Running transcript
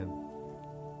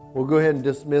We'll go ahead and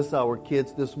dismiss our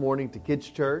kids this morning to Kids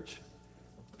Church.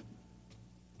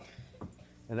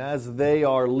 And as they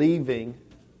are leaving,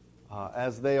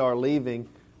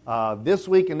 this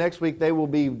week and next week they will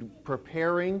be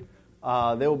preparing.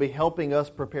 They will be helping us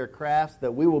prepare crafts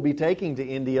that we will be taking to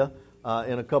India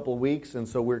in a couple of weeks, and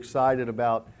so we're excited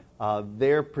about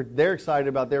they're excited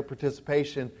about their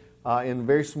participation in a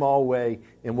very small way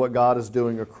in what God is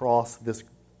doing across this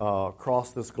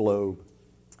globe.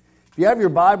 If you have your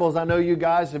Bibles, I know you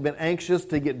guys have been anxious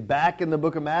to get back in the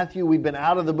book of Matthew. We've been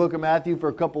out of the book of Matthew for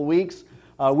a couple weeks.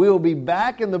 We will be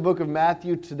back in the book of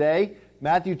Matthew today,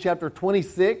 Matthew chapter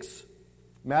 26.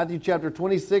 Matthew chapter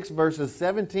 26, verses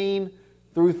 17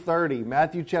 through 30.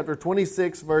 Matthew chapter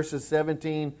 26, verses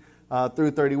 17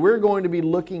 through 30. We're going to be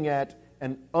looking at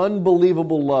an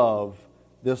unbelievable love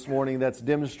this morning that's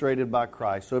demonstrated by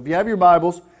Christ. So if you have your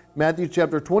Bibles, Matthew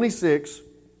chapter 26,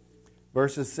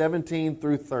 verses 17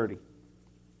 through 30.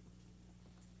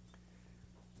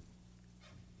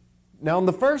 Now on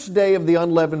the first day of the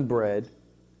unleavened bread,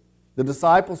 the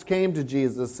disciples came to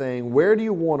Jesus saying, "Where do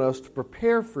you want us to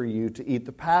prepare for you to eat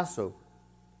the Passover?"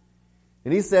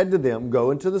 And he said to them, "Go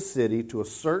into the city to a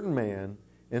certain man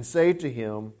and say to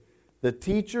him, 'The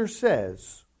teacher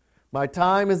says, my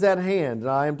time is at hand, and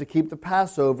I am to keep the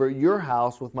Passover at your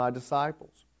house with my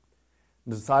disciples.'"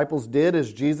 The disciples did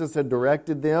as Jesus had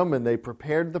directed them, and they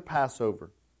prepared the Passover.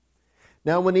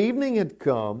 Now when evening had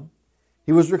come,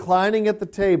 he was reclining at the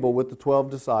table with the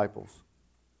 12 disciples.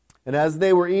 And as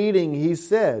they were eating, he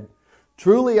said,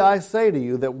 "Truly I say to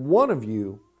you that one of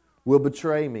you will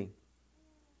betray me."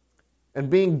 And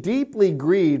being deeply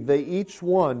grieved, they each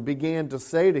one began to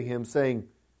say to him, saying,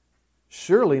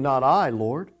 "Surely not I,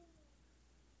 Lord."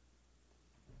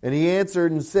 And he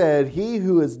answered and said, "He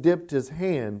who has dipped his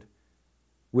hand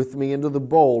with me into the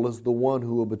bowl is the one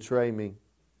who will betray me.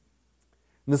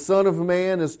 And the Son of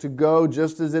Man is to go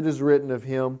just as it is written of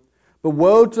him. But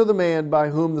woe to the man by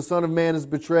whom the Son of Man is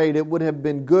betrayed. It would have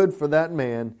been good for that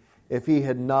man if he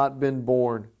had not been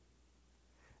born."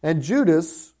 And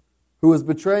Judas, who was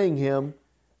betraying him,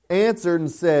 answered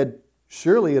and said,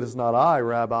 "Surely it is not I,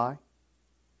 Rabbi."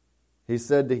 He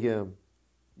said to him,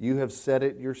 "You have said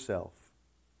it yourself."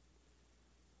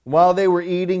 While they were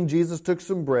eating, Jesus took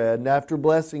some bread, and after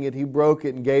blessing it, he broke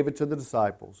it and gave it to the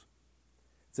disciples.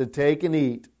 He said, "Take and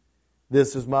eat.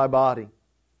 This is my body."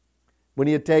 When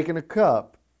he had taken a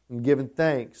cup and given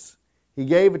thanks, he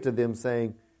gave it to them,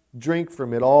 saying, "Drink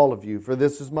from it, all of you, for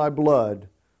this is my blood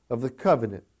of the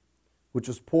covenant, which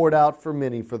is poured out for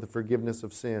many for the forgiveness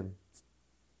of sins.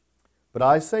 But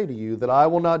I say to you that I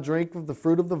will not drink of the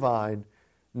fruit of the vine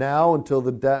now until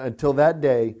that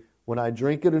day when I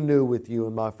drink it anew with you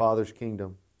in my Father's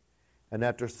kingdom." And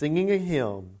after singing a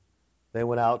hymn, they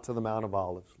went out to the Mount of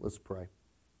Olives. Let's pray.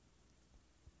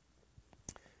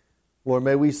 Lord,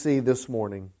 may we see this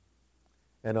morning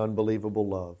an unbelievable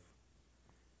love.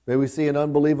 May we see an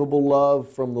unbelievable love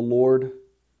from the Lord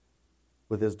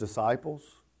with His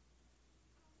disciples.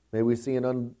 May we see an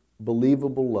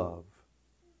unbelievable love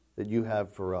that you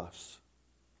have for us.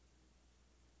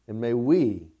 And may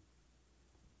we,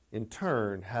 in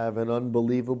turn, have an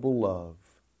unbelievable love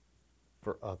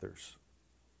for others.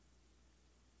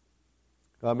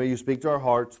 God, may you speak to our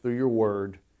hearts through your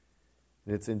word.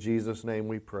 And it's in Jesus' name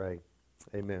we pray.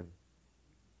 Amen.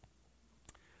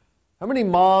 How many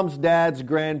moms, dads,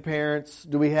 grandparents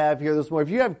do we have here this morning?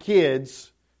 If you have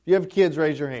kids,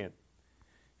 raise your hand.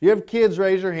 If you have kids,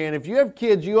 raise your hand. If you have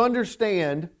kids, you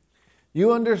understand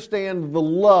the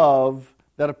love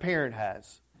that a parent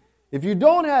has. If you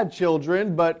don't have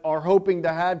children but are hoping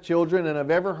to have children and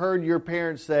have ever heard your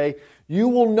parents say, you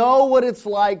will know what it's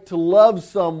like to love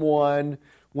someone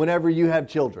whenever you have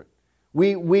children.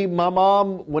 My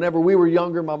mom, whenever we were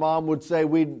younger, my mom would say,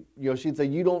 she'd say,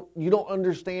 you don't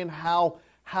understand how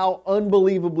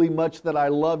unbelievably much that I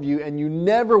love you, and you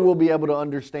never will be able to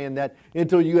understand that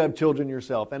until you have children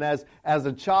yourself. And as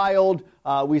a child,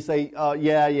 we say,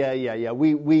 yeah.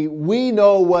 We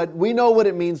know what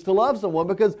it means to love someone,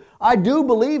 because I do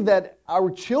believe that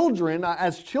our children, I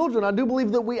do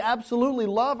believe that we absolutely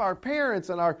love our parents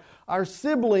and our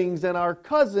siblings and our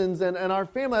cousins and our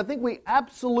family. I think we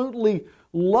absolutely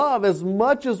love as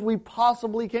much as we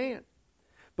possibly can.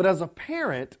 But as a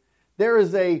parent, there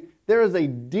is a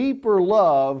deeper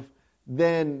love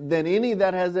than any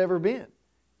that has ever been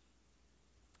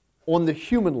on the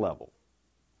human level.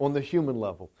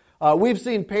 We've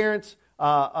seen parents,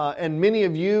 and many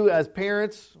of you as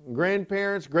parents,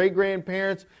 grandparents,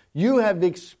 great-grandparents, you have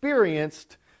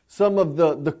experienced some of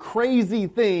the crazy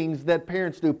things that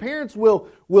parents do. Parents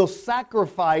will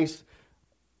sacrifice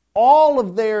all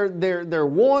of their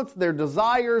wants, their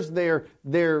desires,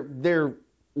 their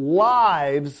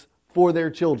lives for their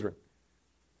children.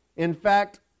 In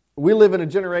fact, we live in a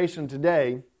generation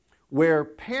today where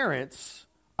parents'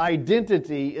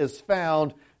 identity is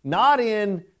found not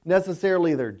in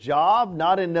necessarily their job,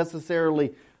 not in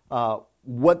necessarily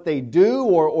what they do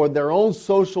or their own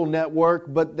social network,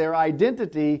 but their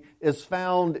identity is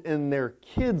found in their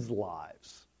kids' lives.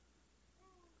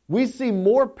 We see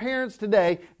more parents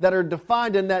today that are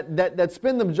defined in that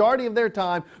spend the majority of their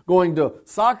time going to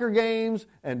soccer games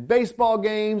and baseball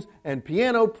games and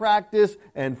piano practice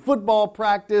and football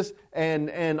practice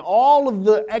and all of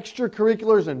the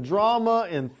extracurriculars and drama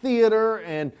and theater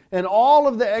and all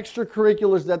of the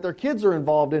extracurriculars that their kids are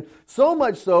involved in, so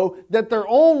much so that their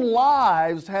own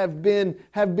lives have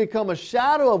become a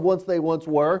shadow of what they once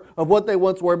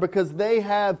were because they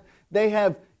have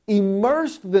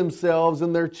immersed themselves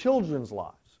in their children's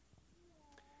lives.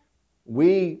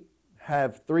 We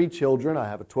have 3 children. I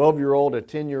have a 12-year-old, a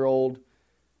 10-year-old,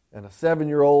 and a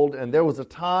 7-year-old. And there was a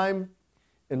time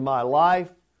in my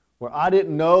life where I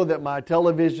didn't know that my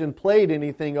television played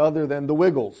anything other than The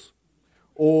Wiggles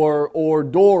or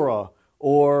Dora.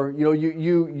 Or,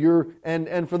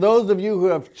 and for those of you who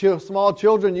have small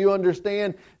children, you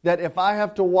understand that if I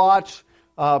have to watch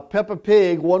Peppa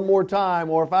Pig one more time,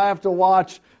 or if I have to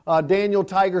watch Daniel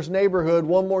Tiger's Neighborhood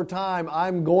one more time,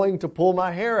 I'm going to pull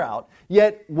my hair out.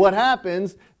 Yet what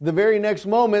happens the very next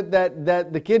moment that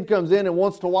the kid comes in and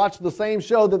wants to watch the same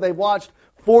show that they've watched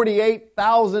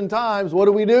 48,000 times, what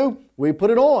do? We put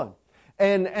it on.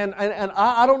 And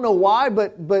I don't know why,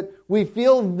 but we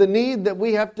feel the need that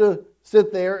we have to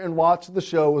sit there and watch the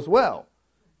show as well,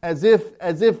 as if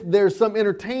there's some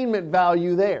entertainment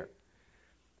value there.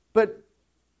 But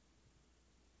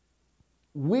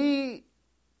we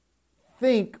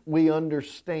think we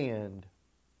understand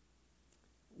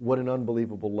what an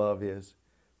unbelievable love is.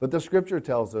 But the Scripture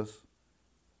tells us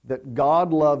that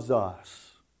God loves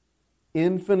us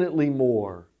infinitely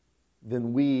more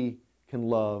than we can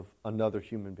love another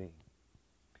human being.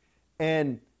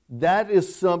 And that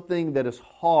is something that is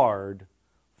hard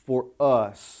for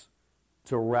us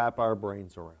to wrap our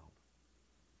brains around.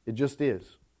 It just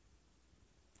is.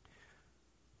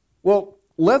 Well,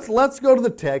 let's go to the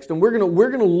text, and we're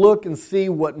gonna look and see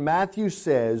what Matthew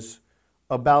says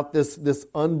about this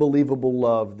unbelievable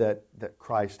love that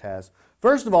Christ has.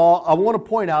 First of all, I want to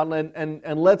point out,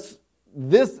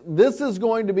 this is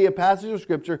going to be a passage of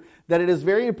Scripture that it is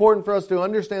very important for us to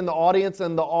understand the audience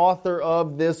and the author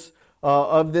of this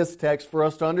text, for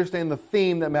us to understand the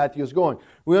theme that Matthew is going.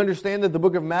 We understand that the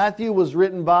book of Matthew was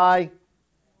written by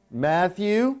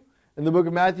Matthew, and the book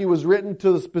of Matthew was written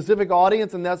to the specific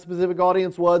audience, and that specific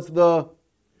audience was the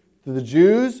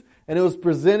Jews, and it was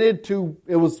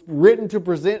written to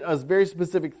present a very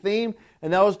specific theme,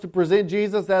 and that was to present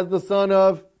Jesus as the son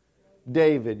of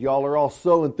David. Y'all are all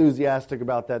so enthusiastic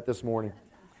about that this morning.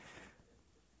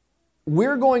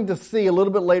 We're going to see a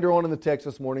little bit later on in the text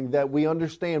this morning that we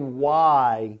understand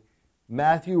why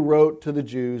Matthew wrote to the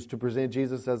Jews to present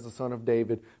Jesus as the son of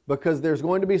David, because there's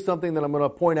going to be something that I'm going to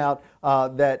point out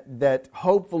that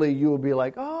hopefully you will be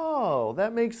like, oh,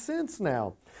 that makes sense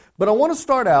now. But I want to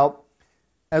start out,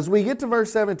 as we get to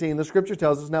verse 17, the Scripture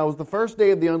tells us, now it was the first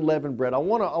day of the unleavened bread. I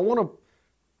want to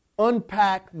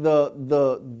unpack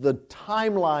the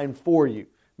timeline for you.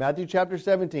 Matthew chapter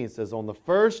 17 says, on the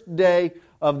first day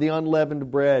of the unleavened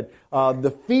bread,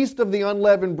 the feast of the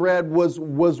unleavened bread was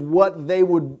what they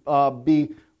would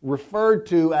be referred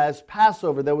to as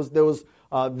Passover. There was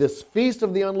this feast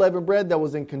of the unleavened bread that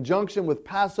was in conjunction with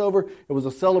Passover. It was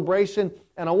a celebration,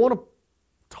 and I want to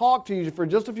talk to you for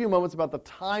just a few moments about the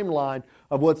timeline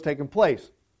of what's taken place.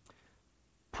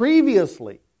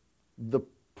 Previously,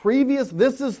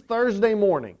 this is Thursday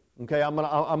morning. Okay, I'm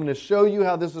going to show you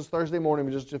how this is Thursday morning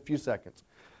in just a few seconds.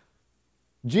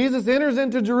 Jesus enters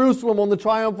into Jerusalem on the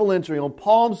triumphal entry. On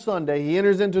Palm Sunday, He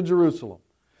enters into Jerusalem.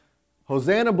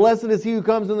 Hosanna, blessed is he who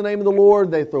comes in the name of the Lord.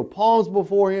 They throw palms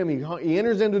before Him. He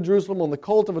enters into Jerusalem on the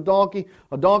colt of a donkey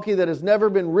that has never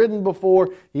been ridden before.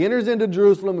 He enters into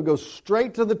Jerusalem and goes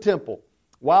straight to the temple.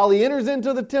 While He enters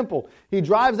into the temple, He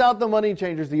drives out the money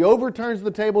changers. He overturns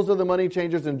the tables of the money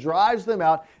changers and drives them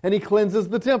out, and He cleanses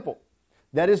the temple.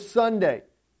 That is Sunday.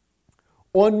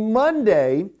 On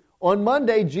Monday,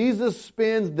 Jesus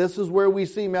spends, this is where we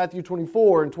see Matthew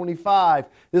 24 and 25.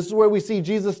 This is where we see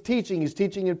Jesus teaching. He's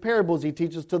teaching in parables. He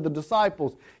teaches to the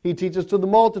disciples. He teaches to the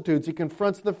multitudes. He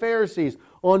confronts the Pharisees.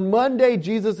 On Monday,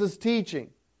 Jesus is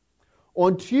teaching.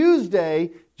 On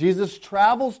Tuesday, Jesus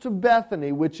travels to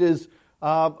Bethany, which is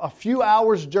a few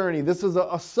hours' journey. This is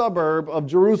a suburb of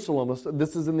Jerusalem.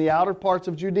 This is in the outer parts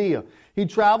of Judea. He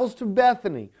travels to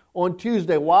Bethany on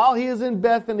Tuesday. While he is in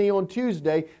Bethany on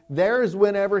Tuesday, there is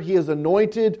whenever he is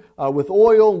anointed with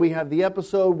oil. We have the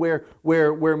episode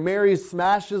where Mary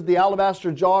smashes the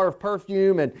alabaster jar of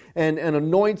perfume and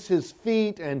anoints his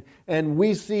feet. And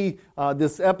we see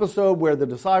this episode where the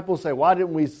disciples say, why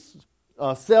didn't we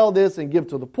sell this and give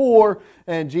to the poor?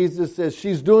 And Jesus says,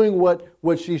 she's doing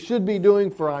what she should be doing,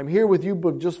 for I'm here with you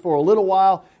but just for a little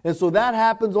while. And so that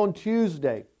happens on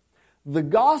Tuesday. The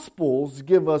Gospels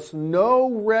give us no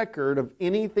record of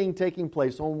anything taking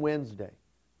place on Wednesday.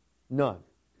 None.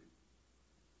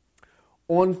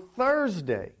 On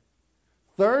Thursday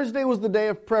was the day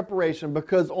of preparation,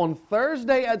 because on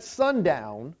Thursday at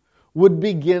sundown would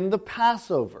begin the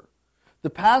Passover. The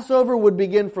Passover would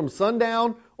begin from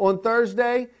sundown on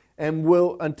Thursday and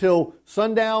will until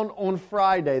sundown on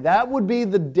Friday. That would be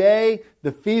the day,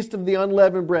 the Feast of the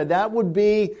Unleavened Bread. That would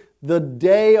be the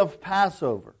day of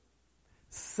Passover.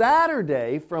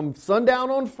 Saturday, from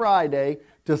sundown on Friday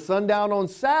to sundown on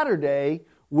Saturday,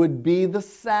 would be the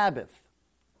Sabbath.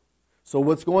 So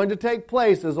what's going to take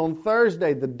place is on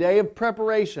Thursday, the day of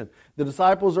preparation, the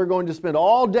disciples are going to spend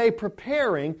all day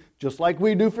preparing, just like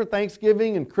we do for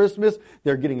Thanksgiving and Christmas.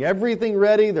 They're getting everything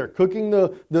ready. They're cooking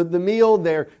the meal.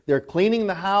 They're cleaning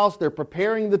the house. They're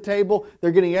preparing the table.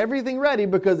 They're getting everything ready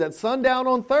because at sundown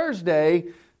on Thursday,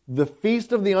 the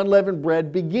Feast of the Unleavened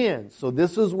Bread begins. So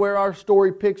this is where our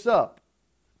story picks up.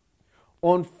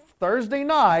 On Thursday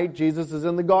night, Jesus is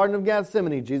in the Garden of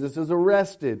Gethsemane. Jesus is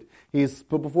arrested. He's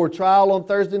put before trial on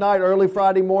Thursday night, early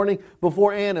Friday morning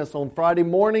before Annas. On Friday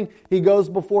morning, he goes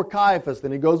before Caiaphas.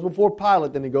 Then he goes before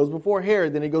Pilate. Then he goes before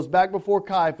Herod. Then he goes back before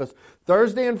Caiaphas.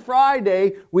 Thursday and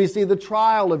Friday, we see the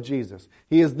trial of Jesus.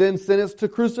 He is then sentenced to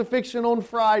crucifixion on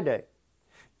Friday.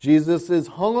 Jesus is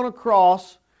hung on a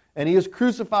cross and he is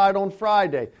crucified on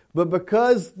Friday. But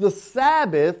because the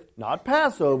Sabbath, not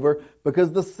Passover,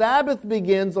 because the Sabbath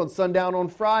begins on sundown on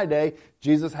Friday,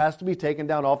 Jesus has to be taken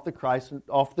down off the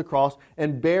cross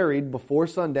and buried before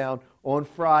sundown on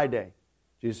Friday.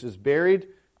 Jesus is buried.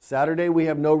 Saturday we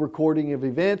have no recording of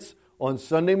events. On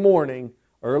Sunday morning,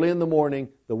 early in the morning,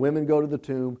 the women go to the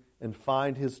tomb and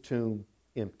find his tomb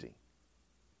empty.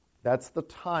 That's the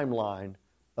timeline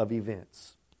of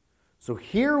events. So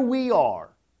here we are,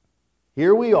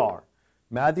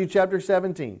 Matthew chapter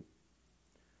 17,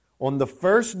 on the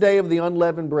first day of the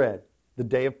unleavened bread, the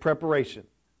day of preparation.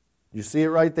 You see it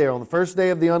right there. On the first day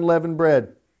of the unleavened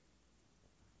bread,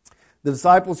 the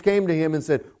disciples came to him and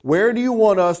said, "Where do you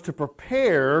want us to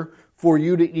prepare for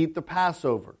you to eat the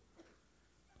Passover?"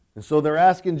 And so they're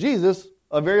asking Jesus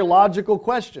a very logical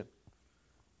question.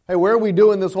 Hey, where are we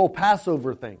doing this whole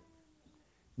Passover thing?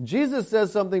 Jesus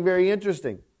says something very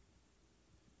interesting.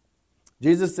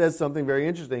 He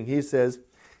says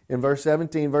in verse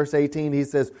 17, verse 18, he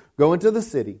says, "Go into the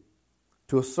city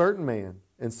to a certain man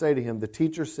and say to him, the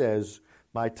teacher says,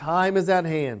 my time is at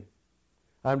hand.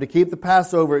 I am to keep the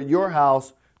Passover at your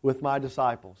house with my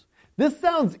disciples." This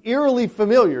sounds eerily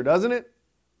familiar, doesn't it?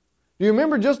 Do you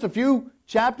remember just a few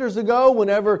chapters ago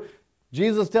whenever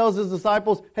Jesus tells his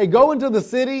disciples, hey, go into the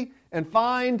city and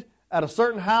find at a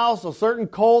certain house a certain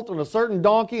colt and a certain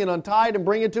donkey and untie it and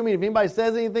bring it to me. If anybody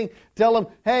says anything, tell them,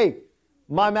 hey,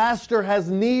 my master has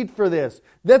need for this.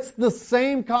 That's the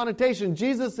same connotation.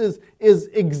 Jesus is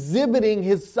exhibiting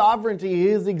his sovereignty. He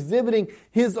is exhibiting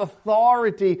his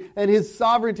authority and his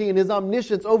sovereignty and his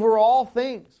omniscience over all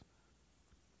things.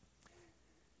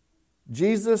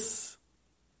 Jesus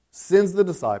sends the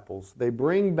disciples. They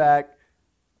bring back,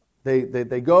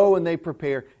 they go and they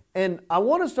prepare. And I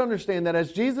want us to understand that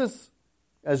as Jesus'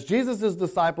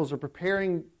 disciples are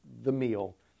preparing the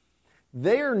meal,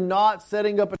 they are not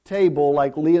setting up a table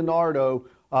like Leonardo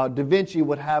da Vinci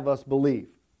would have us believe.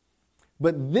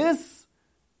 But this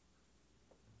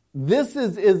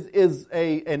is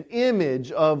an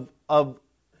image of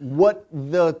what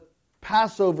the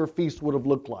Passover feast would have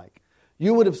looked like.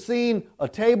 You would have seen a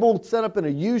table set up in a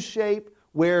U shape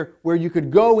where you could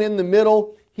go in the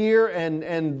middle here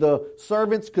and the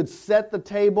servants could set the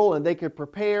table and they could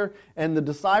prepare, and the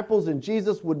disciples and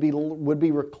Jesus would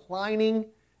be reclining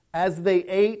as they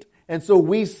ate. And so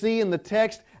we see in the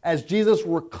text, as Jesus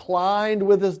reclined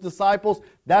with his disciples,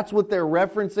 that's what they're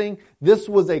referencing. This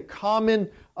was a common,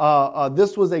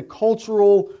 this was a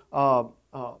cultural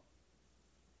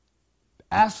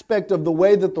aspect of the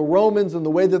way that the Romans and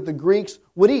the way that the Greeks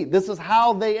would eat. This is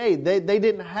how they ate. They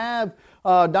didn't have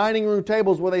dining room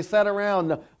tables where they sat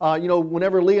around.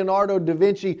 Whenever Leonardo da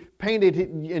Vinci painted,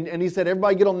 and he said,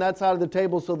 "Everybody get on that side of the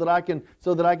table so that I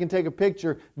can take a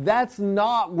picture." That's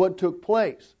not what took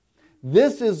place.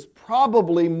 this is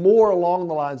probably more along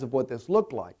the lines of what this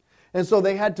looked like. And so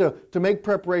they had to make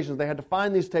preparations. They had to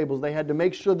find these tables. They had to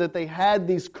make sure that they had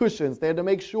these cushions. They had to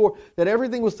make sure that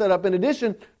everything was set up in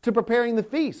addition to preparing the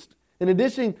feast. In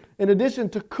addition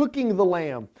to cooking the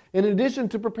lamb. In addition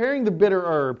to preparing the bitter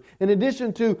herb. In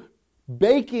addition to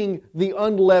baking the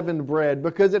unleavened bread,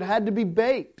 because it had to be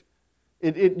baked.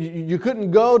 You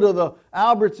couldn't go to the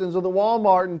Albertsons or the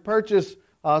Walmart and purchase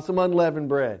some unleavened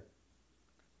bread.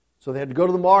 So they had to go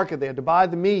to the market. They had to buy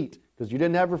the meat. Because you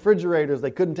didn't have refrigerators. They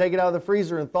couldn't take it out of the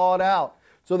freezer and thaw it out.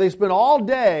 So they spent all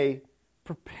day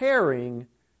preparing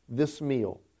this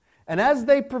meal. And as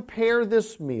they prepare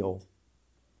this meal,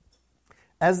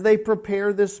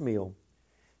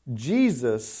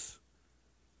 Jesus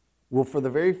will, for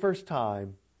the very first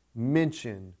time,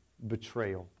 mention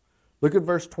betrayal. Look at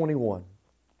verse 21.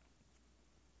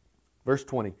 Verse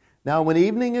 20. Now when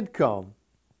evening had come,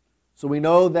 so we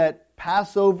know that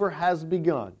Passover has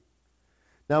begun.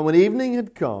 Now when evening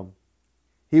had come,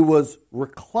 he was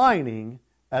reclining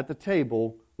at the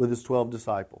table with his 12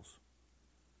 disciples.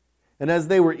 And as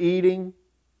they were eating,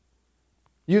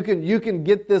 you can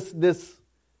get this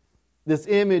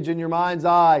image in your mind's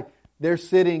eye. They're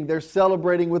sitting, they're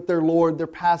celebrating with their Lord, their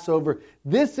Passover.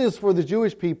 This is for the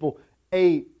Jewish people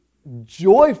a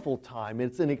joyful time.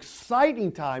 It's an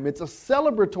exciting time. It's a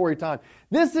celebratory time.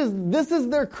 This is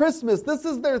their Christmas. This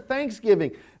is their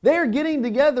Thanksgiving. They are getting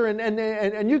together,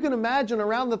 and you can imagine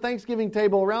around the Thanksgiving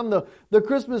table, around the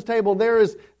Christmas table, there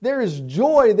is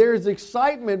joy, there is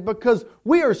excitement, because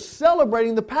we are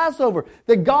celebrating the Passover.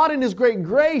 That God in His great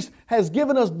grace has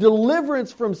given us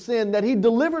deliverance from sin, that He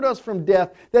delivered us from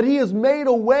death, that He has made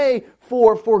a way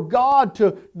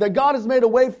that God has made a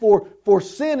way for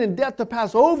sin and death to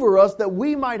pass over us, that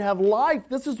we might have life.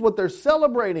 This is what they're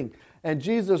celebrating. And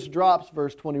Jesus drops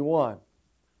verse 21.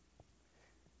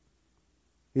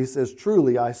 He says,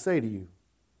 "Truly I say to you,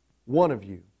 one of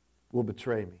you will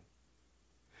betray me."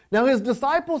 Now His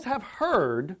disciples have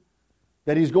heard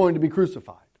that He's going to be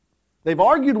crucified. They've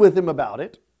argued with Him about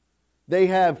it. They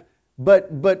have,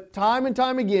 but time and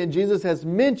time again, Jesus has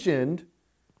mentioned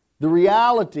the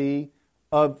reality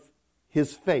of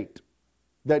His fate.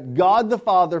 That God the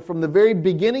Father, from the very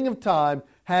beginning of time,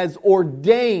 has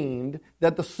ordained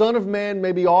that the Son of Man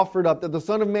may be offered up, that the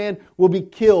Son of Man will be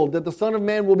killed, that the Son of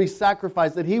Man will be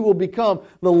sacrificed, that He will become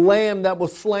the Lamb that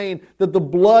was slain, that the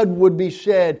blood would be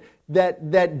shed,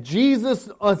 that Jesus,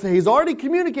 He's already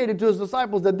communicated to His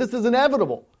disciples that this is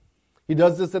inevitable. He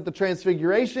does this at the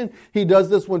Transfiguration. He does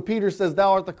this when Peter says,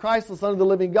 "Thou art the Christ, the Son of the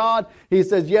living God." He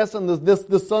says, yes, and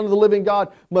the Son of the living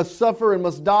God must suffer and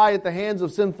must die at the hands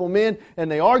of sinful men. And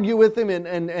they argue with Him,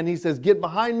 and He says, "Get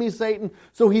behind me, Satan."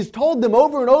 So He's told them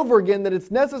over and over again that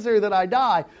it's necessary that I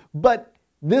die. But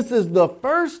this is the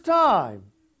first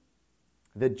time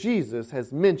that Jesus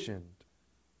has mentioned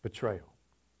betrayal.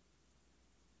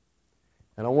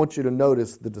 And I want you to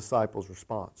notice the disciples'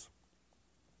 response.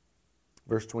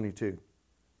 Verse 22.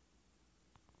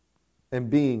 "And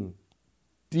being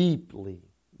deeply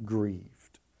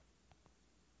grieved,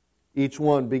 each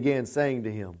one began saying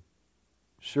to Him,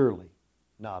 'Surely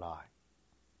not I.'"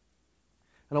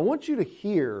 And I want you to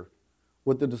hear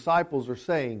what the disciples are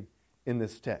saying in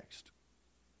this text.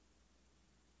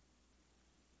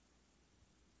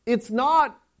 It's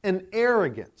not an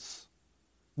arrogance.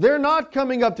 They're not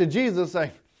coming up to Jesus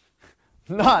saying,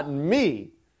 "Not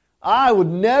me. I would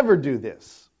never do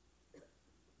this."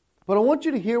 But I want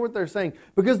you to hear what they're saying,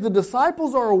 because the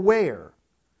disciples are aware.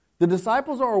 The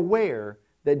disciples are aware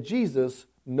that Jesus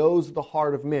knows the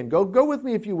heart of men. Go with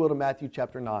me, if you will, to Matthew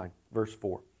chapter 9, verse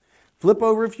 4. Flip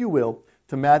over, if you will,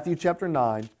 to Matthew chapter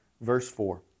 9, verse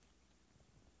 4.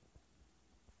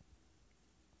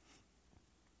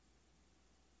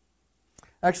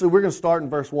 Actually, we're going to start in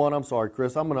verse 1. I'm sorry,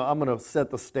 Chris. I'm going to set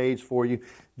the stage for you.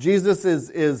 Jesus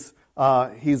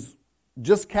he's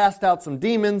just cast out some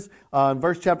demons. In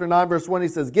verse chapter 9, verse 1, he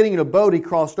says, "Getting in a boat, he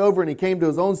crossed over, and he came to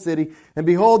his own city. And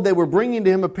behold, they were bringing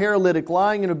to him a paralytic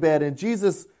lying in a bed. And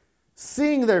Jesus,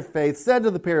 seeing their faith, said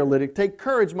to the paralytic, 'Take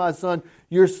courage, my son,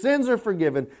 your sins are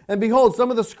forgiven.' And behold,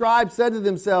 some of the scribes said to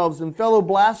themselves, and fellow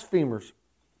blasphemers,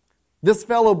 'This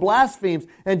fellow blasphemes.'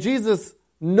 And Jesus,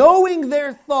 knowing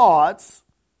their thoughts,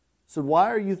 said, 'Why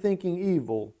are you thinking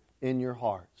evil in your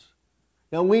hearts?'"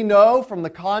 Now we know from the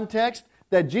context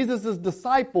that Jesus'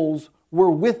 disciples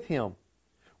were with Him.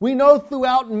 We know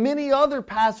throughout many other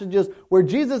passages where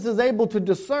Jesus is able to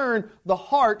discern the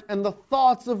heart and the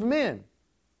thoughts of men.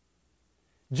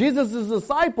 Jesus'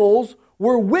 disciples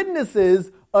were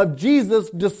witnesses of Jesus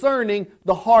discerning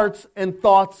the hearts and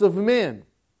thoughts of men.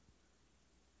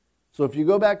 So if you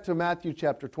go back to Matthew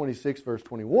chapter 26, verse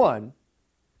 21,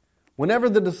 Whenever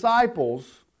the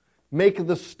disciples make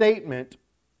the statement,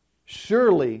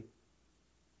 "Surely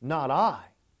not I,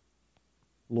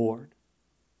 Lord,"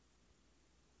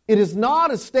 it is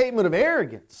not a statement of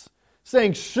arrogance,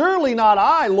 saying, "Surely not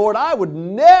I, Lord, I would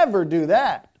never do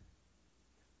that."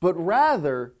 But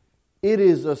rather, it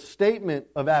is a statement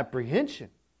of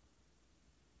apprehension.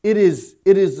 It is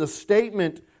a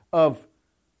statement of,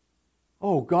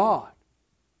 "Oh God,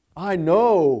 I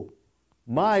know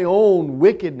my own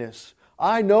wickedness.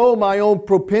 I know my own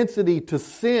propensity to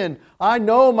sin. I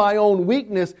know my own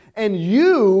weakness. And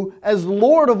you, as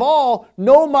Lord of all,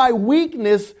 know my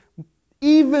weakness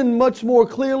even much more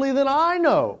clearly than I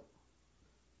know.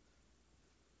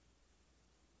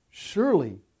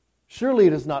 Surely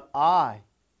it is not I,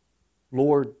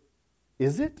 Lord,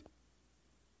 is it?"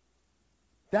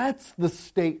 That's the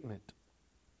statement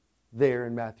there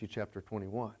in Matthew chapter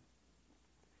 21.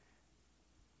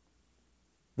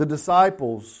 The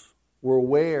disciples were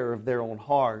aware of their own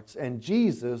hearts, and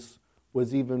Jesus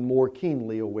was even more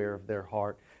keenly aware of their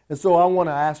heart. And so I want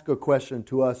to ask a question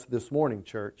to us this morning,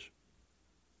 church.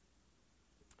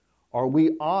 Are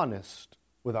we honest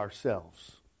with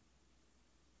ourselves?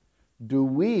 Do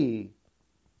we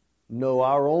know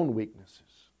our own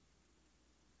weaknesses?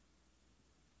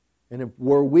 And if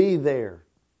were we there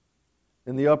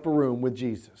in the upper room with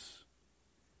Jesus,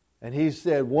 and He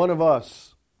said, "One of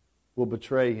us will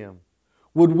betray Him,"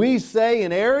 would we say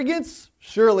in arrogance,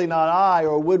 "Surely not I,"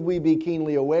 or would we be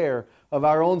keenly aware of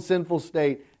our own sinful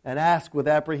state and ask with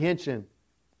apprehension,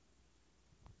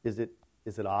 is it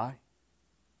I?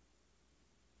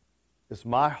 Is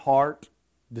my heart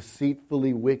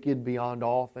deceitfully wicked beyond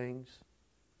all things?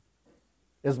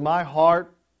 Is my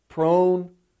heart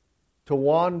prone to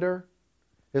wander?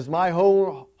 Is my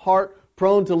whole heart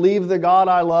prone to leave the God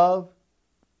I love?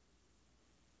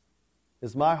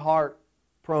 Is my heart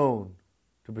prone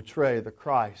to betray the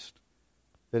Christ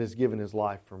that has given His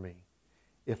life for me?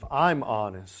 If I'm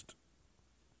honest,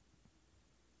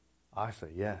 I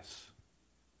say yes.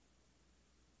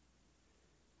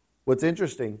 What's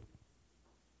interesting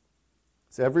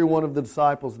is every one of the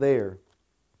disciples there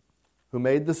who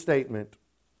made the statement,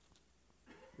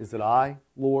 "Is it I,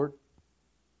 Lord?"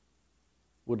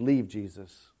 would leave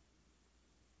Jesus,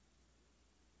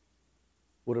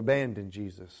 would abandon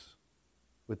Jesus,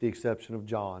 with the exception of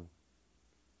John,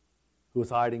 who was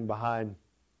hiding behind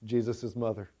Jesus'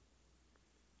 mother.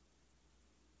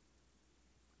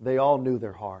 They all knew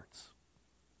their hearts.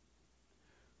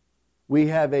 We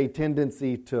have a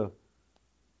tendency to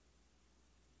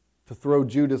throw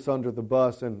Judas under the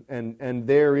bus, and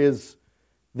there is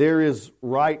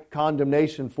right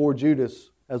condemnation for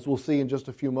Judas, as we'll see in just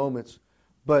a few moments.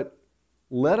 But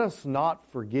let us not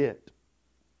forget,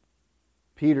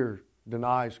 Peter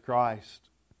denies Christ.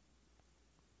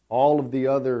 All of the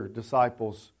other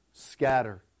disciples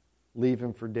scatter, leave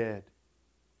Him for dead.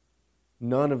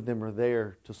 None of them are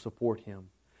there to support Him.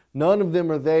 None of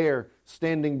them are there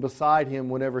standing beside Him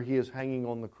whenever He is hanging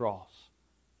on the cross.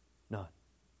 None.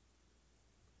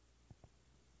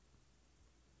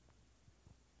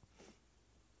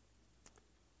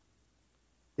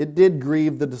 It did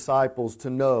grieve the disciples to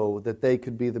know that they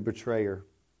could be the betrayer.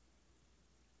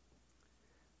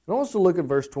 I want us to look at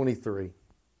verse 23.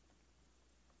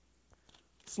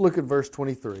 Let's look at verse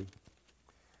 23.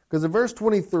 Because in verse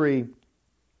 23,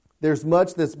 there's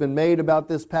much that's been made about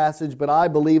this passage, but I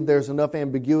believe there's enough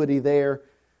ambiguity there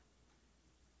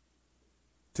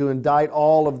to indict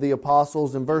all of the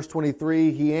apostles. In verse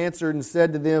 23, He answered and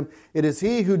said to them, "It is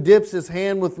he who dips his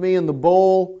hand with me in the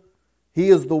bowl. He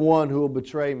is the one who will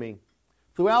betray me."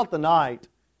 Throughout the night,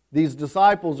 these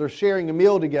disciples are sharing a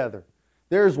meal together.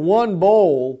 There's one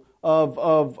bowl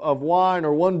of wine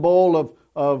or one bowl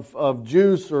of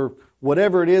juice or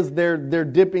whatever it is they're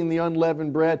dipping the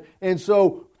unleavened bread. And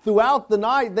so throughout the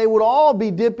night, they would all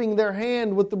be dipping their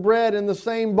hand with the bread in the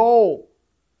same bowl.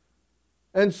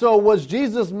 And so was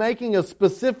Jesus making a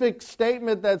specific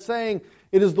statement that's saying,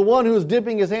 "It is the one who is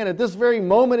dipping his hand at this very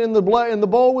moment in the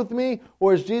bowl with me"?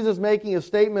 Or is Jesus making a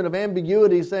statement of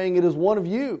ambiguity saying, "It is one of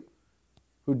you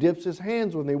who dips his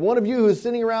hands with me. One of you who is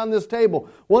sitting around this table.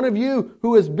 One of you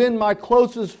who has been my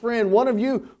closest friend. One of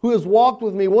you who has walked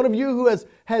with me. One of you who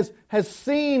has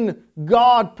seen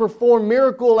God perform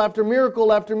miracle after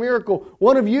miracle after miracle.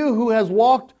 One of you who has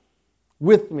walked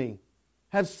with me.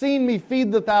 Have seen me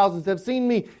feed the thousands, have seen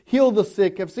me heal the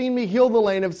sick, have seen me heal the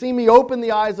lame, have seen me open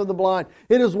the eyes of the blind.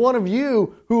 It is one of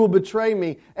you who will betray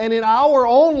me." And in our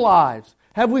own lives,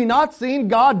 have we not seen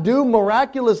God do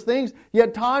miraculous things?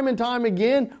 Yet time and time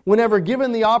again, whenever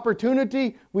given the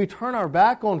opportunity, we turn our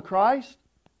back on Christ.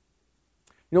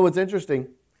 You know what's interesting?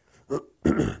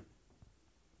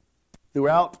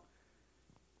 Throughout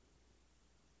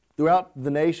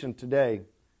the nation today,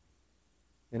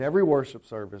 in every worship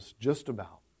service, just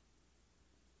about,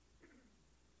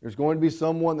 there's going to be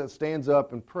someone that stands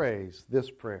up and prays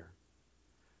this prayer.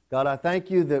 God, I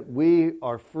thank you that we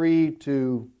are free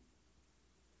to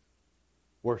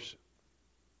worship.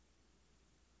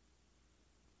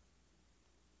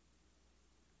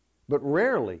 But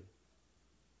rarely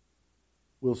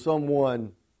will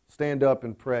someone stand up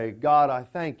and pray, God, I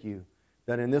thank you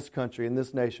that in this country, in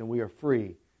this nation, we are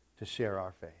free to share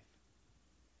our faith.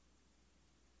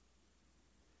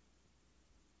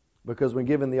 Because when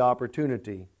given the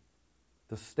opportunity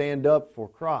to stand up for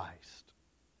Christ,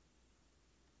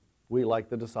 we, like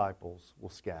the disciples, will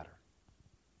scatter.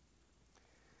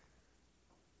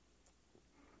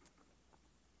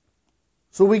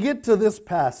 So we get to this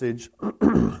passage.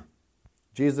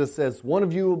 Jesus says, one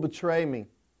of you will betray me.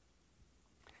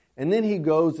 And then he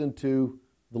goes into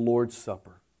the Lord's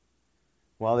Supper.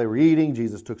 While they were eating,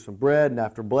 Jesus took some bread, and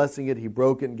after blessing it, he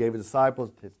broke it and gave his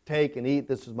disciples to take and eat.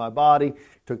 This is my body.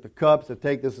 He took the cup, said,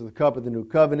 take, this is the cup of the new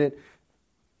covenant.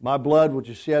 My blood, which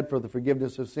is shed for the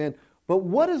forgiveness of sin. But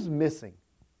what is missing?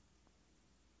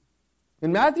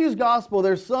 In Matthew's gospel,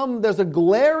 there's a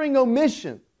glaring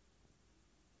omission.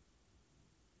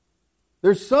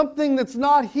 There's something that's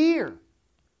not here.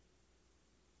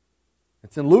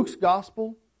 It's in Luke's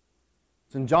gospel.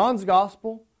 It's in John's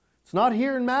gospel. It's not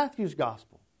here in Matthew's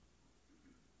gospel.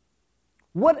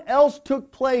 What else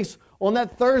took place on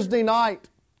that Thursday night?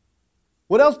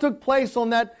 What else took place on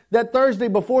that Thursday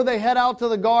before they head out to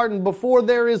the garden, before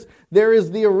there is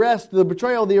the arrest, the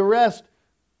betrayal, the arrest,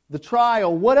 the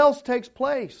trial? What else takes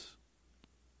place?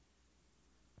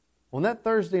 On that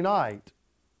Thursday night,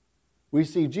 we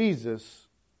see Jesus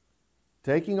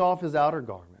taking off his outer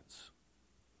garments,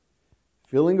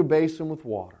 filling a basin with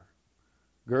water,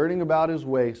 girding about his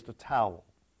waist a towel,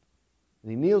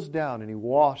 and he kneels down and he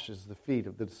washes the feet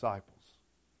of the disciples.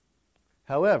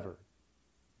 However,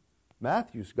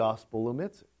 Matthew's gospel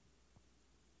omits it.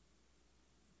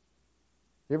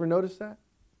 You ever notice that?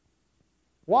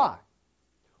 Why?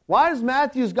 Why does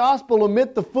Matthew's gospel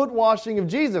omit the foot washing of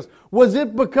Jesus? Was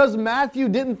it because Matthew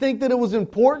didn't think that it was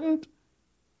important?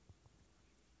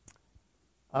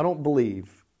 I don't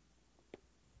believe.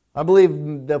 I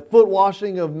believe the foot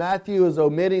washing of Matthew is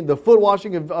omitting, the foot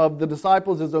washing of the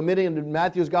disciples is omitting in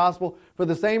Matthew's gospel for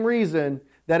the same reason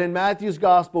that in Matthew's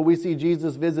gospel we see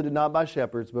Jesus visited not by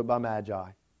shepherds but by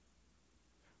magi.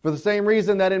 For the same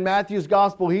reason that in Matthew's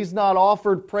gospel he's not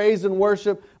offered praise and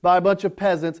worship by a bunch of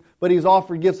peasants, but he's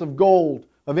offered gifts of gold,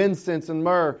 of incense and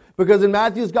myrrh. Because in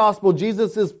Matthew's gospel,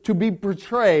 Jesus is to be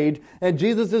portrayed and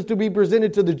Jesus is to be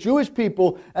presented to the Jewish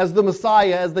people as the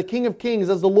Messiah, as the King of Kings,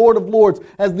 as the Lord of Lords,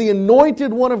 as the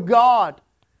anointed one of God.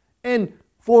 And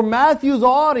for Matthew's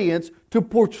audience to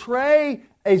portray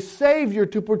a Savior,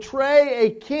 to portray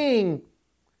a King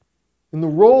in the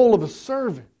role of a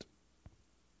servant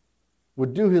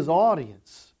would do his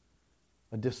audience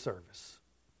a disservice.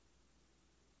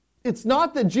 It's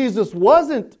not that Jesus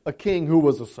wasn't a king who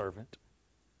was a servant,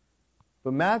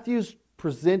 but Matthew's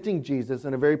presenting Jesus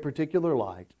in a very particular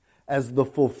light as the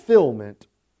fulfillment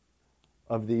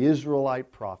of the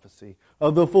Israelite prophecy,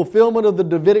 of the fulfillment of the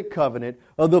Davidic covenant,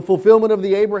 of the fulfillment of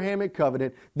the Abrahamic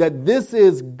covenant, that this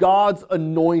is God's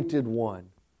anointed one.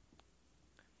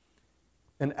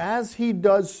 And as he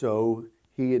does so,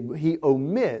 he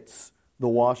omits the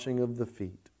washing of the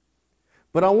feet.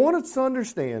 But I want us to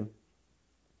understand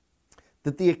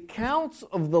that the accounts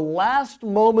of the last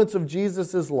moments of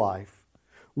Jesus' life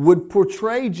would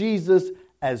portray Jesus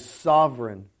as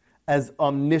sovereign, as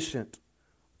omniscient,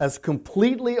 as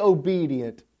completely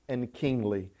obedient and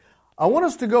kingly. I want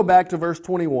us to go back to verse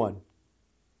 21.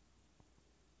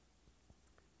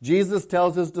 Jesus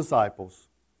tells his disciples,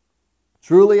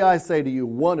 "Truly I say to you,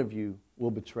 one of you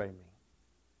will betray me."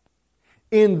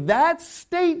 In that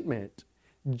statement,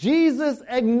 Jesus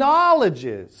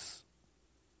acknowledges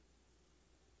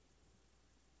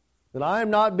that I am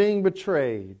not being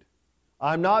betrayed.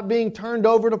 I'm not being turned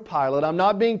over to Pilate. I'm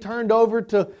not being turned over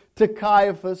to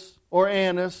Caiaphas or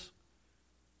Annas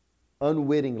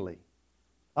unwittingly.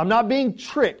 I'm not being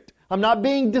tricked. I'm not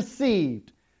being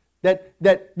deceived. That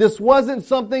this wasn't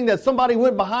something that somebody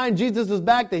went behind Jesus'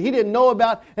 back that he didn't know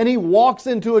about and he walks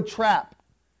into a trap.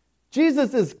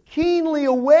 Jesus is keenly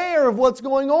aware of what's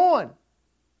going on.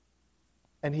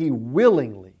 And he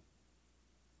willingly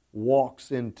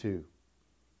walks into.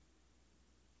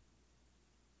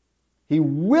 He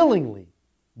willingly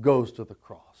goes to the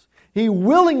cross. He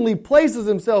willingly places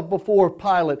himself before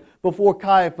Pilate, before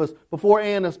Caiaphas, before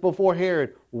Annas, before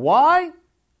Herod. Why?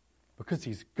 Because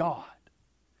he's God.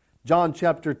 John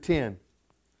chapter 10.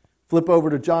 Flip over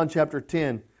to John chapter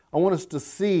 10. I want us to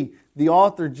see the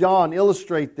author John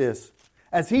illustrate this.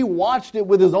 As he watched it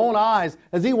with his own eyes,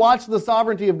 as he watched the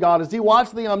sovereignty of God, as he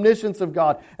watched the omniscience of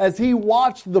God, as he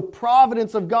watched the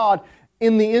providence of God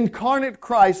in the incarnate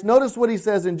Christ, notice what he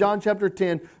says in John chapter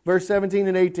 10, verse 17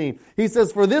 and 18. He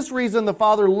says, "For this reason the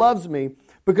Father loves me,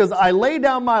 because I lay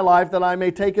down my life that I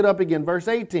may take it up again." Verse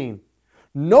 18.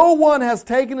 "No one has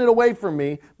taken it away from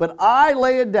me, but I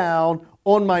lay it down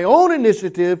on my own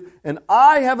initiative, and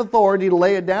I have authority to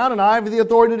lay it down, and I have the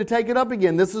authority to take it up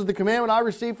again. This is the commandment I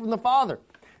received from the Father."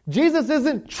 Jesus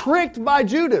isn't tricked by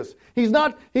Judas. He's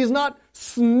not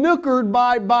snookered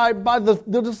by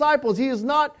the disciples. He's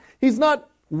not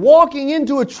walking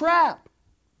into a trap.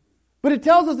 But it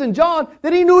tells us in John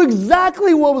that he knew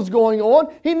exactly what was going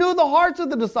on. He knew the hearts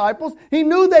of the disciples. He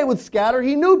knew they would scatter.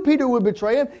 He knew Peter would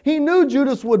betray him. He knew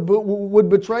Judas would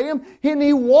betray him. And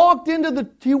he walked into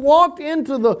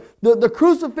the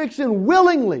crucifixion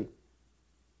willingly.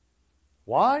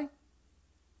 Why?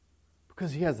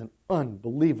 Because he has an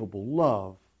unbelievable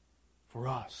love for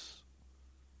us.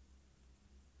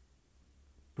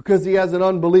 Because he has an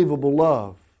unbelievable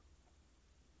love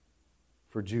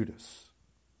for Judas,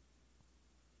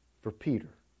 for Peter,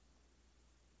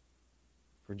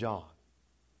 for John,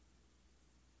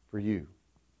 for you,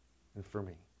 and for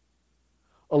me.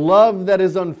 A love that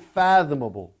is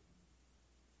unfathomable.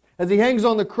 As he hangs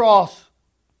on the cross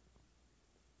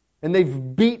and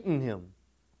they've beaten him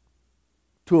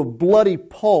to a bloody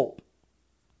pulp,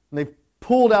 and they've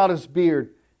pulled out his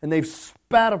beard and they've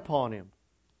spat upon him.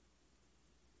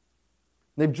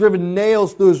 They've driven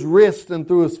nails through his wrists and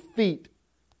through his feet.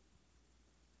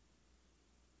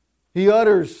 He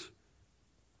utters,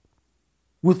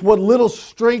 with what little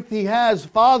strength he has,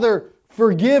 "Father,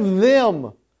 forgive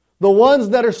them, the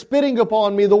ones that are spitting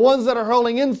upon me, the ones that are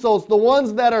hurling insults, the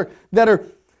ones that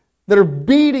are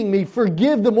beating me,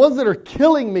 forgive them, ones that are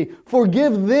killing me,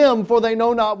 forgive them, for they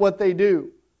know not what they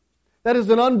do." That is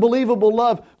an unbelievable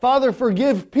love. "Father,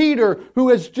 forgive Peter, who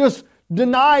has just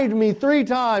denied me 3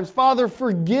 times. Father,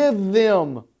 forgive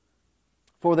them,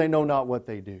 for they know not what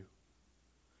they do.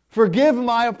 Forgive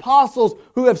my apostles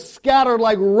who have scattered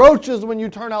like roaches when you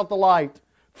turn out the light.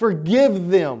 Forgive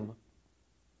them."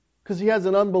 Because he has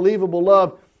an unbelievable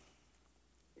love.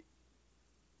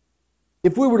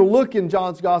 If we were to look in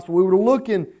John's Gospel, we were to look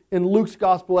in Luke's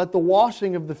Gospel at the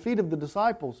washing of the feet of the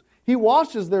disciples. He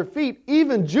washes their feet,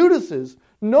 even Judas's,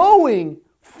 knowing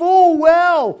full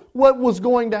well what was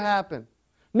going to happen.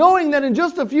 Knowing that in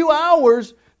just a few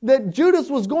hours that Judas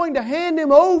was going to hand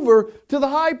him over to the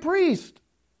high priest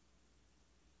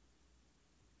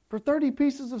for 30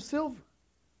 pieces of silver.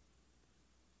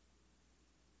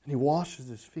 And he washes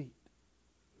his feet.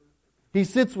 He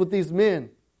sits with these men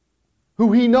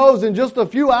who he knows in just a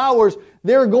few hours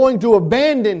they're going to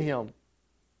abandon him.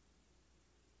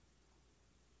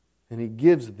 And he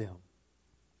gives them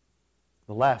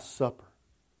the Last Supper.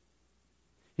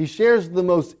 He shares the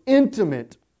most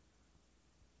intimate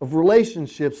of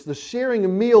relationships. The sharing a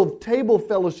meal, table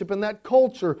fellowship in that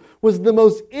culture was the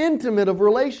most intimate of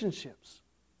relationships.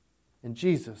 And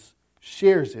Jesus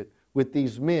shares it with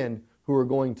these men who are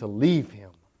going to leave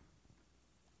him.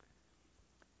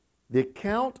 The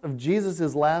account of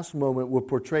Jesus' last moment will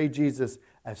portray Jesus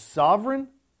as sovereign,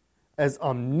 as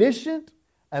omniscient,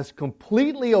 as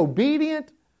completely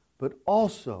obedient, but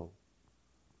also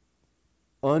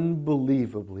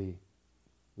unbelievably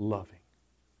loving,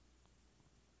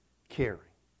 caring,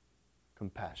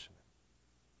 compassionate.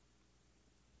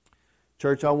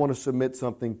 Church, I want to submit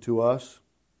something to us.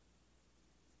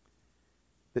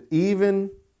 That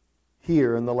even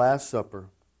here in the Last Supper,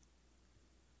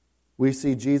 we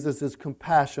see Jesus'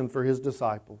 compassion for his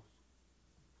disciples.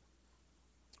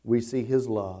 We see his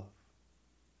love.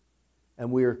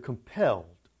 And we are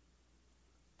compelled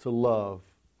to love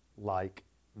like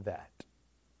that.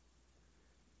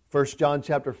 1 John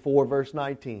chapter 4, verse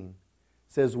 19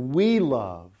 says, "We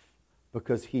love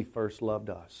because he first loved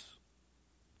us."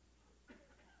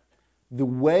 The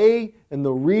way and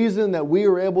the reason that we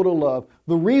are able to love,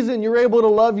 the reason you're able to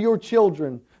love your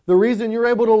children, the reason you're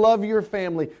able to love your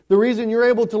family, the reason you're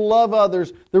able to love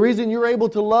others, the reason you're able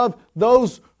to love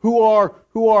those who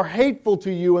are hateful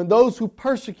to you and those who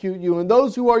persecute you and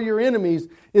those who are your enemies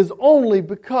is only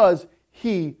because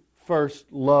he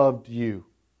first loved you.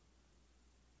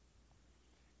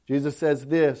 Jesus says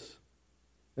this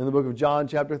in the book of John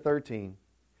chapter 13.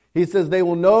 He says, "They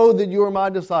will know that you are my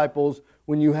disciples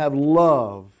when you have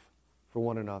love for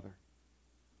one another."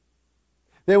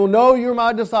 They will know you're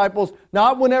my disciples,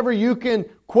 not whenever you can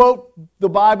quote the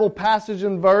Bible passage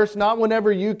and verse, not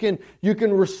whenever you can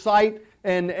recite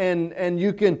and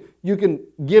you can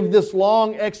give this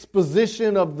long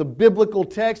exposition of the biblical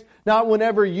text. Not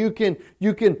whenever you can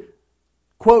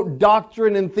quote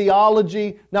doctrine and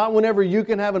theology, not whenever you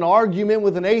can have an argument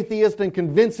with an atheist and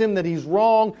convince him that he's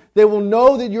wrong. They will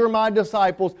know that you're my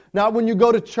disciples, not when you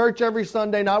go to church every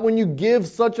Sunday, not when you give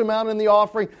such amount in the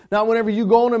offering, not whenever you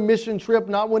go on a mission trip,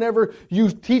 not whenever you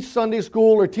teach Sunday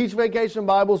school or teach Vacation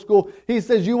Bible School. He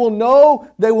says they will know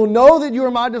that you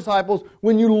are my disciples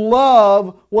when you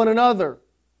love one another.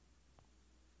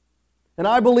 And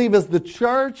I believe as the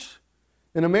church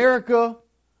in America,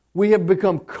 we have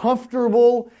become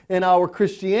comfortable in our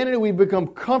Christianity. We've become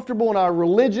comfortable in our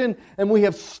religion. And we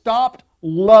have stopped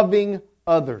loving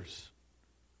others.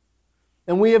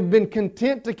 And we have been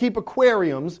content to keep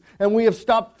aquariums. And we have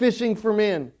stopped fishing for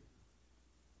men.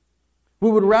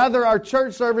 We would rather our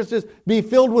church services be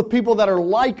filled with people that are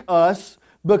like us,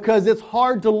 because it's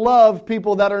hard to love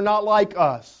people that are not like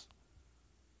us.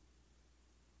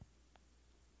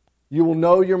 You will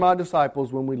know you're my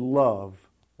disciples when we love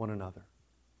one another.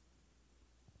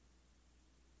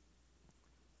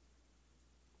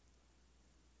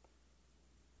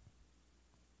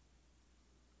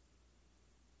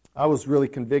 I was really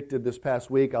convicted this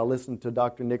past week. I listened to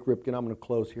Dr. Nick Ripken. I'm going to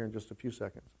close here in just a few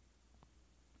seconds.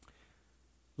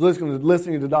 I was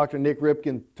listening to Dr. Nick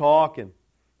Ripken talk, and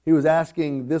he was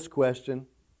asking this question.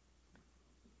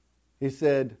 He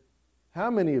said, how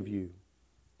many of you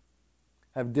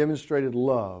have demonstrated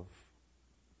love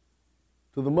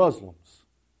to the Muslims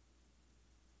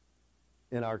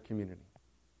in our community?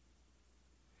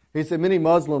 He said many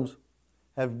Muslims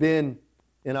have been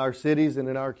in our cities and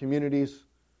in our communities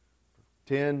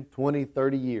 10, 20,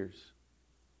 30 years.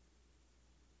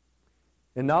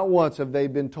 And not once have they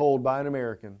been told by an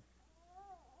American,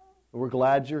 we're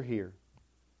glad you're here.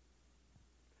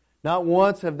 Not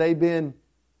once have they been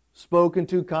spoken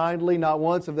to kindly. Not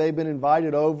once have they been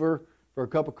invited over for a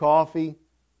cup of coffee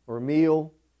or a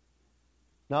meal.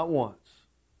 Not once.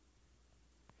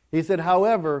 He said,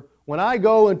 however, when I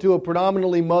go into a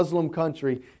predominantly Muslim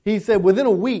country, he said within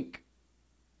a week,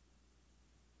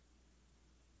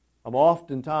 I'm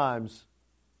oftentimes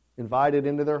invited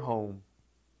into their home.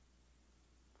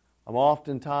 I'm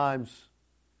oftentimes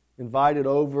invited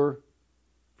over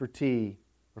for tea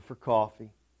or for coffee.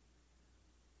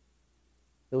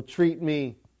 They'll treat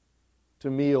me to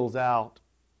meals out.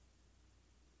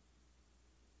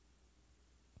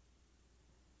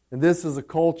 And this is a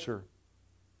culture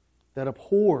that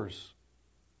abhors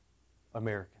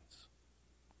Americans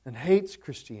and hates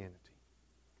Christianity.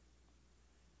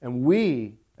 And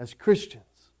we, as Christians,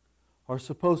 are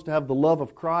supposed to have the love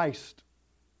of Christ,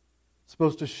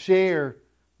 supposed to share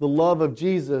the love of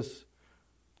Jesus,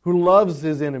 who loves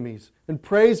His enemies and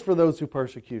prays for those who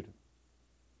persecute Him.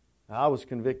 Now, I was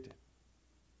convicted.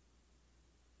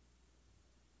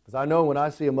 Because I know when I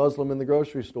see a Muslim in the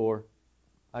grocery store,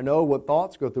 I know what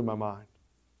thoughts go through my mind.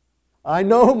 I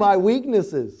know my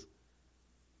weaknesses.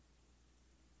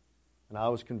 And I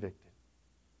was convicted.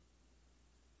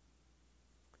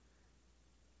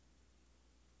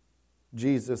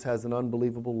 Jesus has an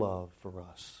unbelievable love for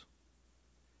us.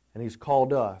 And He's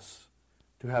called us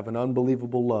to have an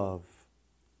unbelievable love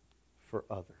for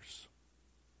others.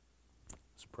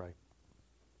 Let's pray.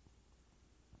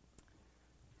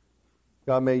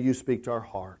 God, may You speak to our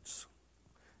hearts.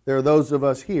 There are those of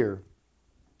us here.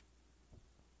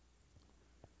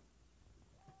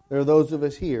 There are those of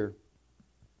us here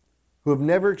who have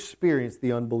never experienced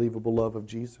the unbelievable love of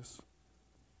Jesus.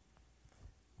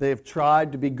 They have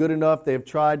tried to be good enough. They have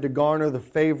tried to garner the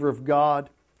favor of God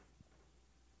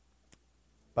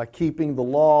by keeping the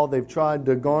law. They've tried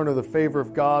to garner the favor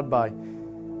of God by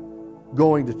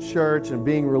going to church and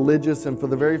being religious. And for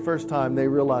the very first time, they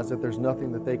realize that there's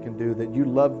nothing that they can do, that You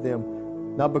love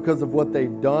them, not because of what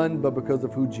they've done, but because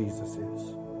of who Jesus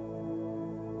is.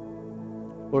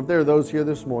 Lord, if there are those here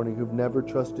this morning who've never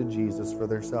trusted Jesus for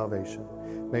their salvation,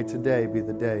 may today be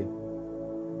the day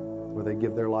where they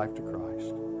give their life to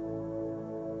Christ.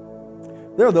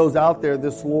 There are those out there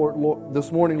this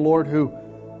morning, Lord, who've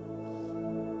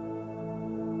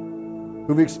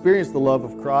experienced the love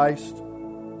of Christ,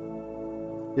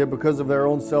 yet because of their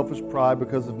own selfish pride,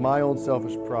 because of my own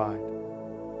selfish pride,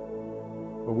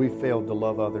 where we failed to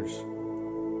love others.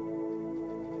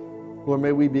 Lord,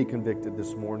 may we be convicted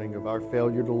this morning of our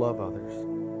failure to love others.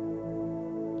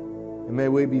 And may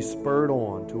we be spurred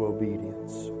on to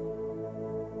obedience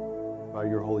by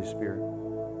Your Holy Spirit.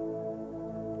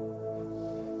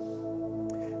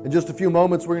 In just a few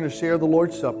moments, we're going to share the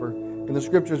Lord's Supper. And the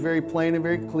Scripture is very plain and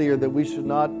very clear that we should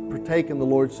not partake in the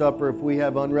Lord's Supper if we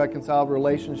have unreconciled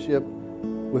relationship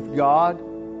with God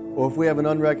or if we have an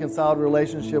unreconciled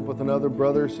relationship with another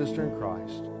brother or sister in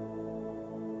Christ.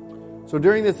 So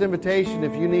during this invitation,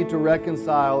 if you need to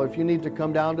reconcile, if you need to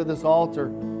come down to this altar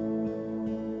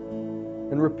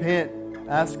and repent,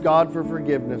 ask God for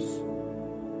forgiveness,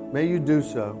 may you do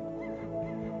so,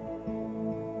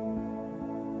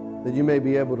 that you may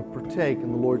be able to partake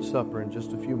in the Lord's Supper in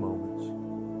just a few moments.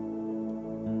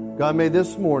 God, may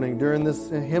this morning, during this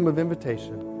hymn of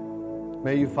invitation,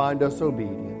 may you find us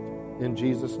obedient. In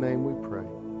Jesus' name we pray.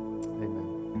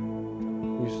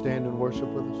 Amen. Will you stand and worship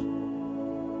with us?